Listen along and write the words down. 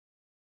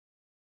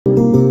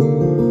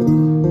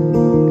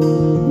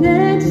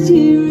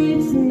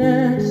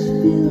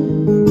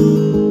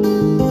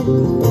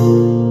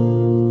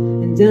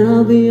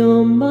I'll be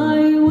on my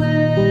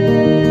way.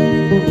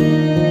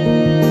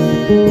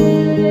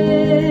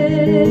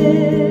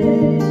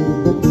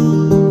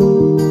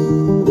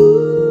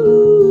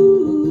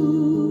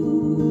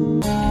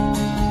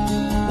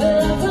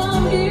 Well, I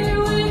come here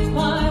with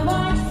my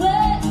white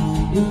flag.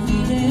 If we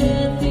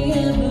let the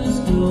embers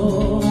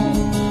glow,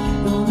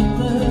 gonna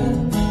burn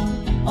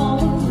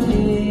all the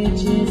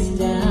bridges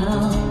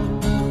down.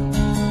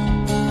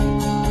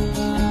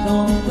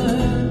 Gonna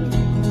burn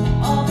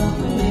all the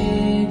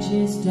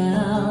bridges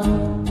down.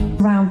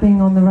 Around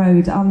being on the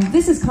road,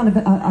 this is kind of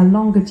a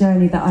longer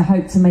journey that I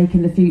hope to make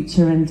in the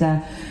future. And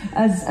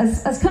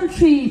as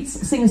country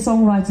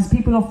singer-songwriters,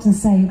 people often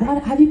say, well,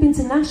 have you been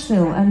to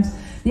Nashville? And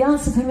the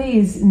answer for me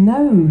is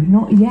no,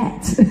 not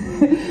yet.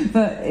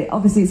 But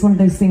obviously it's one of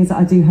those things that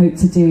I do hope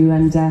to do.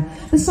 And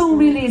the song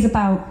really is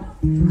about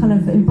kind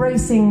of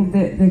embracing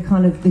the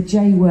kind of the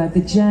J word,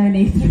 the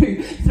journey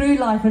through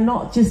life, and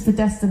not just the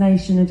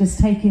destination, and just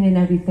taking in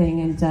everything.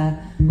 And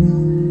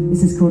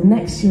this is called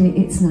Next Year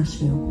It's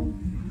Nashville.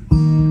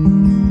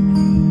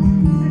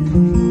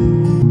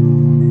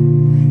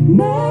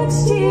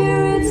 Next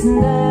year it's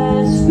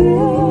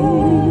Nashville.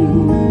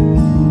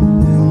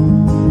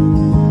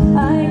 I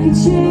could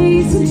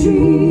chase a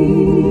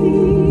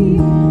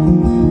dream.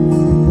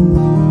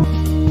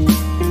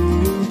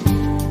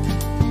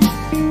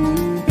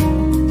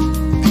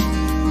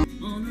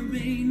 On a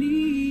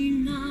rainy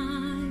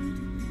night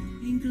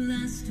in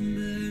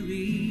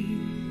Glastonbury.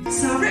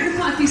 So I've written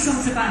quite a few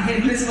songs about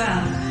him as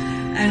well.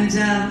 And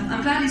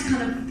I'm glad he's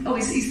kind of, oh,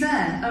 he's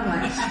there, all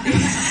right.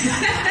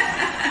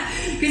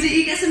 Because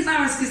he gets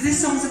embarrassed because this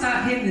song's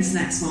about him, this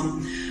next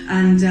one.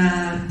 And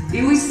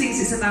he always thinks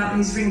it's about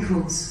his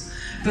wrinkles.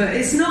 But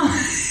it's not,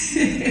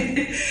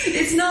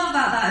 it's not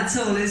about that at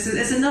all.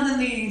 There's another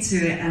meaning to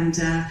it, and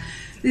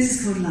this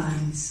is called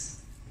Lines.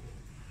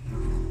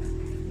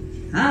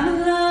 I'm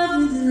in love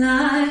with the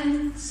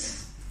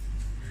lines.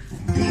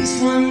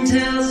 Each one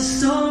tells a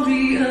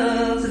story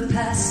of the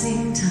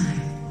passing time.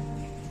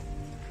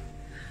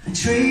 I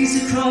trace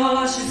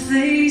across your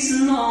face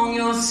along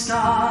your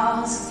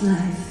scars of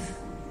life.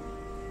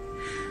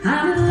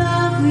 I'm in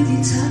love with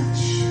your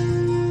touch,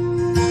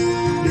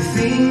 your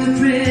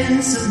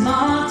fingerprints have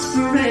marked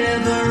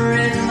forever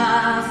in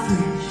my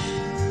flesh,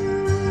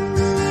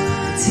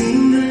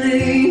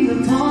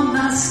 tingling upon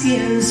my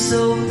skin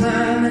so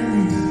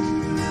permanent.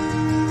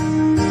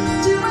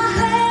 Do I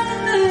have the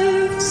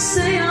nerve to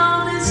say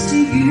all this to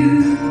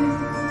you?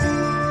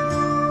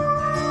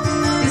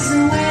 It's the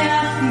way I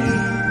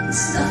feel.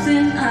 There's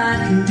nothing I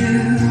can do.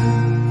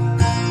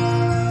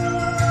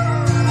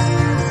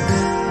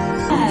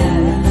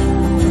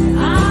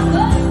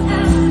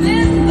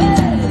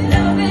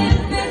 Never been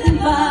bitten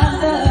by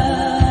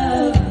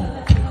love.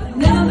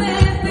 Never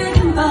been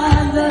bitten by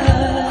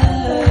love.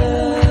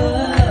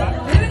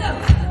 Here we go.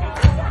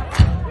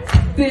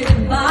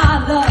 Bitten by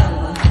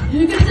love.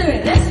 You can do it.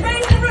 Let's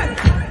raise the roof.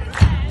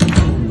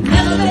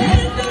 Never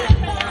been bitten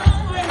by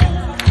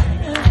love.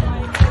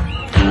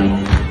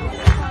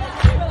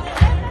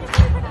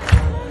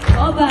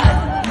 Not bad,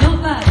 not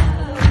bad.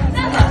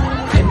 Never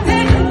been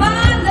bitten by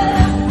love.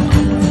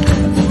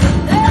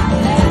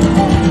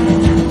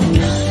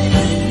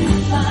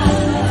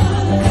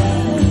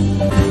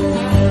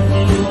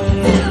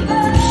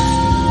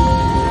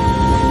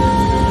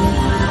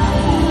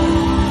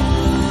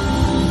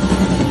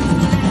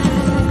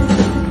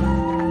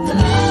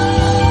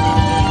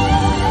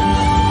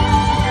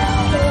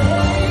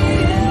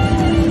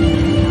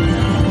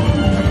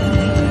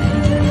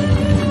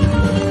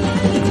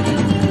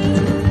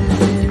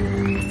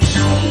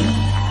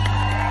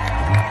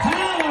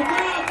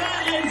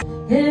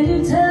 Can you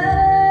take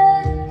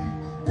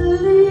a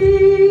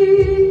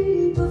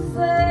leap of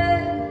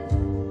faith?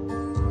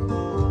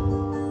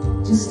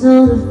 Just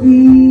on a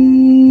feet.